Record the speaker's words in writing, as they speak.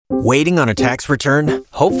Waiting on a tax return?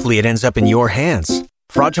 Hopefully it ends up in your hands.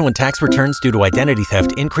 Fraudulent tax returns due to identity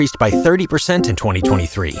theft increased by 30% in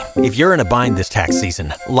 2023. If you're in a bind this tax season,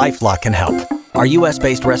 LifeLock can help. Our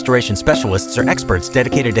U.S.-based restoration specialists are experts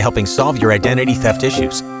dedicated to helping solve your identity theft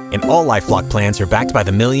issues. And all LifeLock plans are backed by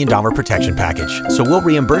the $1 Million Protection Package. So we'll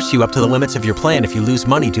reimburse you up to the limits of your plan if you lose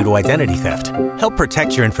money due to identity theft. Help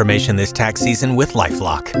protect your information this tax season with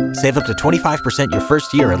LifeLock. Save up to 25% your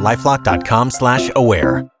first year at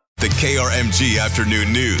LifeLock.com/aware. The KRMG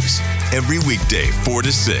Afternoon News, every weekday 4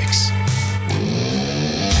 to 6.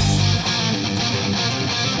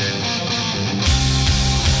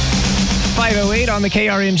 .508 on the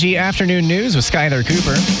KRMG Afternoon News with Skyler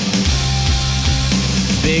Cooper.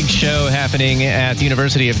 Big show happening at the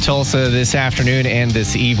University of Tulsa this afternoon and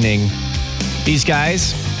this evening. These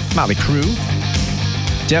guys, Motley Crue,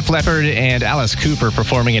 Def Leppard, and Alice Cooper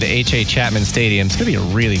performing at H.A. Chapman Stadium. It's going to be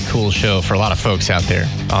a really cool show for a lot of folks out there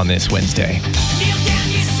on this Wednesday.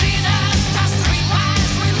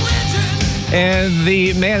 And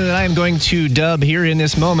the man that I'm going to dub here in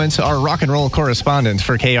this moment, our rock and roll correspondent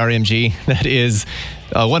for KRMG, that is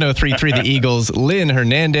 103.3 The Eagles, Lynn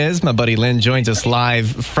Hernandez. My buddy Lynn joins us live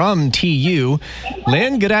from TU.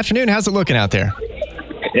 Lynn, good afternoon. How's it looking out there?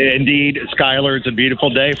 Indeed, Skyler, it's a beautiful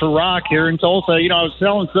day for rock here in Tulsa. You know, I was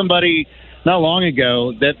telling somebody not long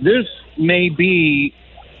ago that this may be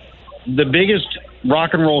the biggest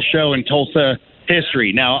rock and roll show in Tulsa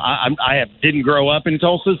history. Now, I didn't grow up in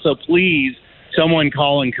Tulsa, so please, someone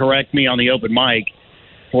call and correct me on the open mic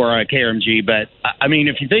for KRMG. But, I mean,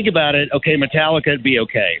 if you think about it, okay, Metallica at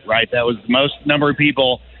BOK, right? That was the most number of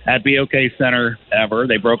people at BOK Center ever.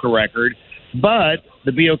 They broke a record. But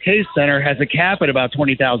the BOK Center has a cap at about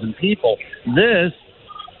 20,000 people. This,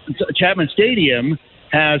 Chapman Stadium,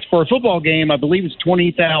 has, for a football game, I believe it's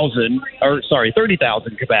 30,000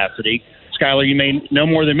 capacity. Skyler, you may know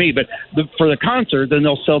more than me, but for the concert, then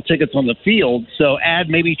they'll sell tickets on the field. So add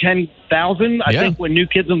maybe 10,000. I think when New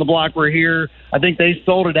Kids on the Block were here, I think they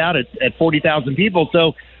sold it out at 40,000 people.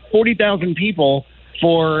 So 40,000 people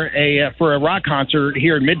for a rock concert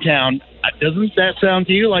here in Midtown. Doesn't that sound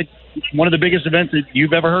to you like one of the biggest events that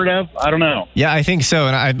you've ever heard of? I don't know. Yeah, I think so.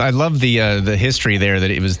 And I love the history there that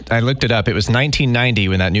it was. I looked it up. It was 1990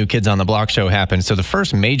 when that New Kids on the Block show happened. So the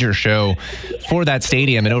first major show for that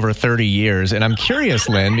stadium in over 30 years. And I'm curious,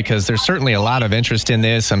 Lynn, because there's certainly a lot of interest in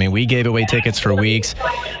this. I mean, we gave away tickets for weeks.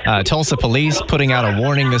 Tulsa Police putting out a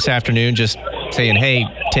warning this afternoon, just saying, hey,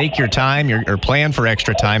 take your time or plan for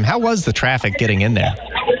extra time. How was the traffic getting in there?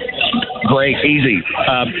 Great, easy.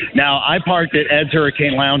 Now, I parked at Ed's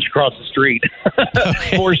Hurricane Lounge across the street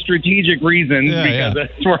for strategic reasons because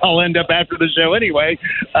that's where I'll end up after the show anyway.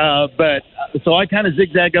 But so I kind of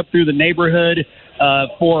zigzag up through the neighborhood.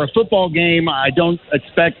 For a football game, I don't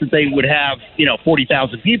expect that they would have,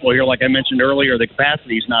 40,000 people here. Like I mentioned earlier, the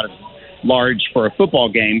capacity is not as large for a football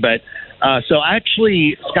game. But so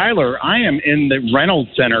actually, Skyler, I am in the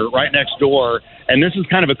Reynolds Center right next door. And this is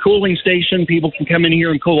kind of a cooling station. People can come in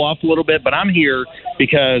here and cool off a little bit. But I'm here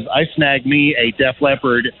because I snagged me a Def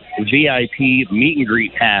Leppard VIP meet and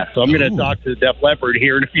greet pass. So I'm going to talk to Def Leppard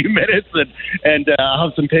here in a few minutes. And I'll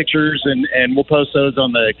have some pictures, and we'll post those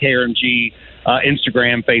on the KRMG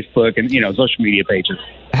Instagram, Facebook, and, social media pages.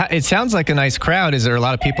 It sounds like a nice crowd. Is there a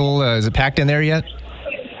lot of people? Is it packed in there yet?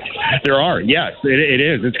 There are. Yes, it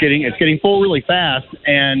is. It's getting full really fast.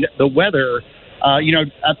 And the weather...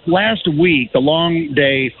 last week, the long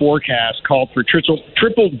day forecast called for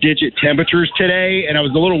triple-digit temperatures today, and I was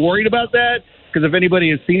a little worried about that because if anybody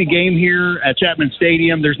has seen a game here at Chapman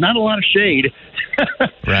Stadium, there's not a lot of shade.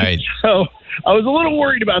 Right. So I was a little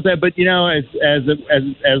worried about that, but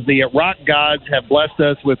as the rock gods have blessed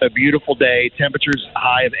us with a beautiful day, temperatures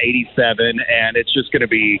high of 87, and it's just going to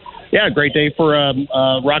be a great day for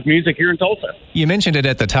rock music here in Tulsa. You mentioned it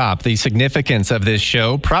at the top, the significance of this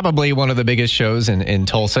show, probably one of the biggest shows in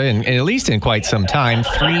Tulsa, and at least in quite some time.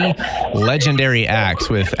 3 legendary acts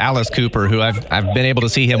with Alice Cooper, who I've been able to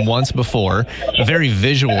see him once before. A very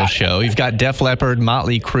visual show. You've got Def Leppard,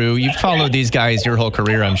 Motley Crue. You've followed these guys your whole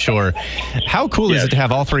career, I'm sure. How cool is it to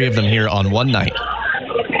have all 3 of them here on one night?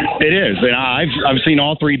 It is, and I've seen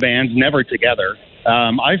all 3 bands never together.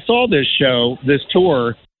 I saw this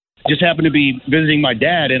tour. Just happened to be visiting my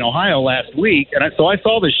dad in Ohio last week, and so I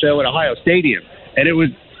saw this show at Ohio Stadium, and it was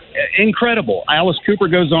incredible. Alice Cooper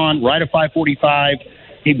goes on right at 5:45.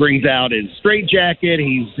 He brings out his straitjacket.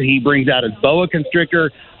 He brings out his boa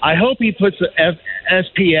constrictor. I hope he puts a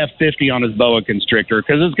SPF 50 on his boa constrictor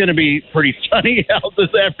because it's going to be pretty sunny out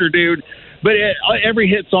this afternoon. But every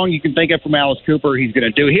hit song you can think of from Alice Cooper, he's going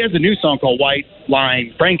to do. He has a new song called White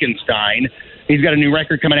Line Frankenstein. He's got a new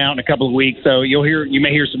record coming out in a couple of weeks, so you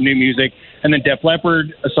may hear some new music. And then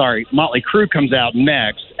Motley Crue comes out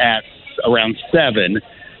next at around 7,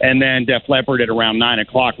 and then Def Leppard at around 9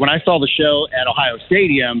 o'clock. When I saw the show at Ohio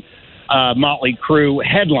Stadium, Motley Crue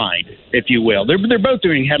headlined, if you will. They're both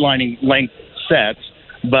doing headlining length sets,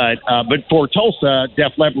 but for Tulsa,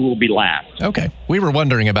 Def Leppard will be last. Okay. We were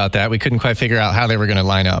wondering about that. We couldn't quite figure out how they were going to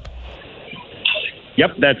line up.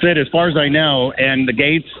 Yep, that's it as far as I know. And the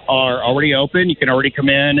gates are already open. You can already come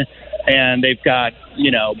in, and they've got,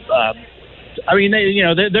 they're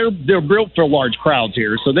built for large crowds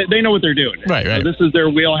here, so they know what they're doing. Right. So this is their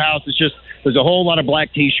wheelhouse. It's just there's a whole lot of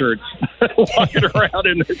black T-shirts walking around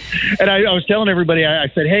in this. And I was telling everybody, I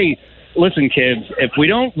said, hey, listen, kids, if we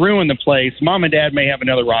don't ruin the place, Mom and Dad may have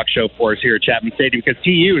another rock show for us here at Chapman Stadium, because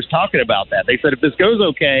TU is talking about that. They said if this goes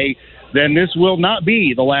okay, then this will not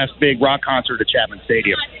be the last big rock concert at Chapman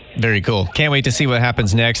Stadium. Very cool. Can't wait to see what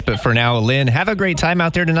happens next. But for now, Lynn, have a great time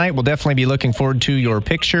out there tonight. We'll definitely be looking forward to your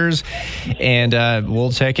pictures, and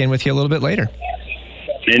we'll check in with you a little bit later.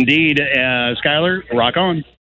 Indeed. Skyler, rock on.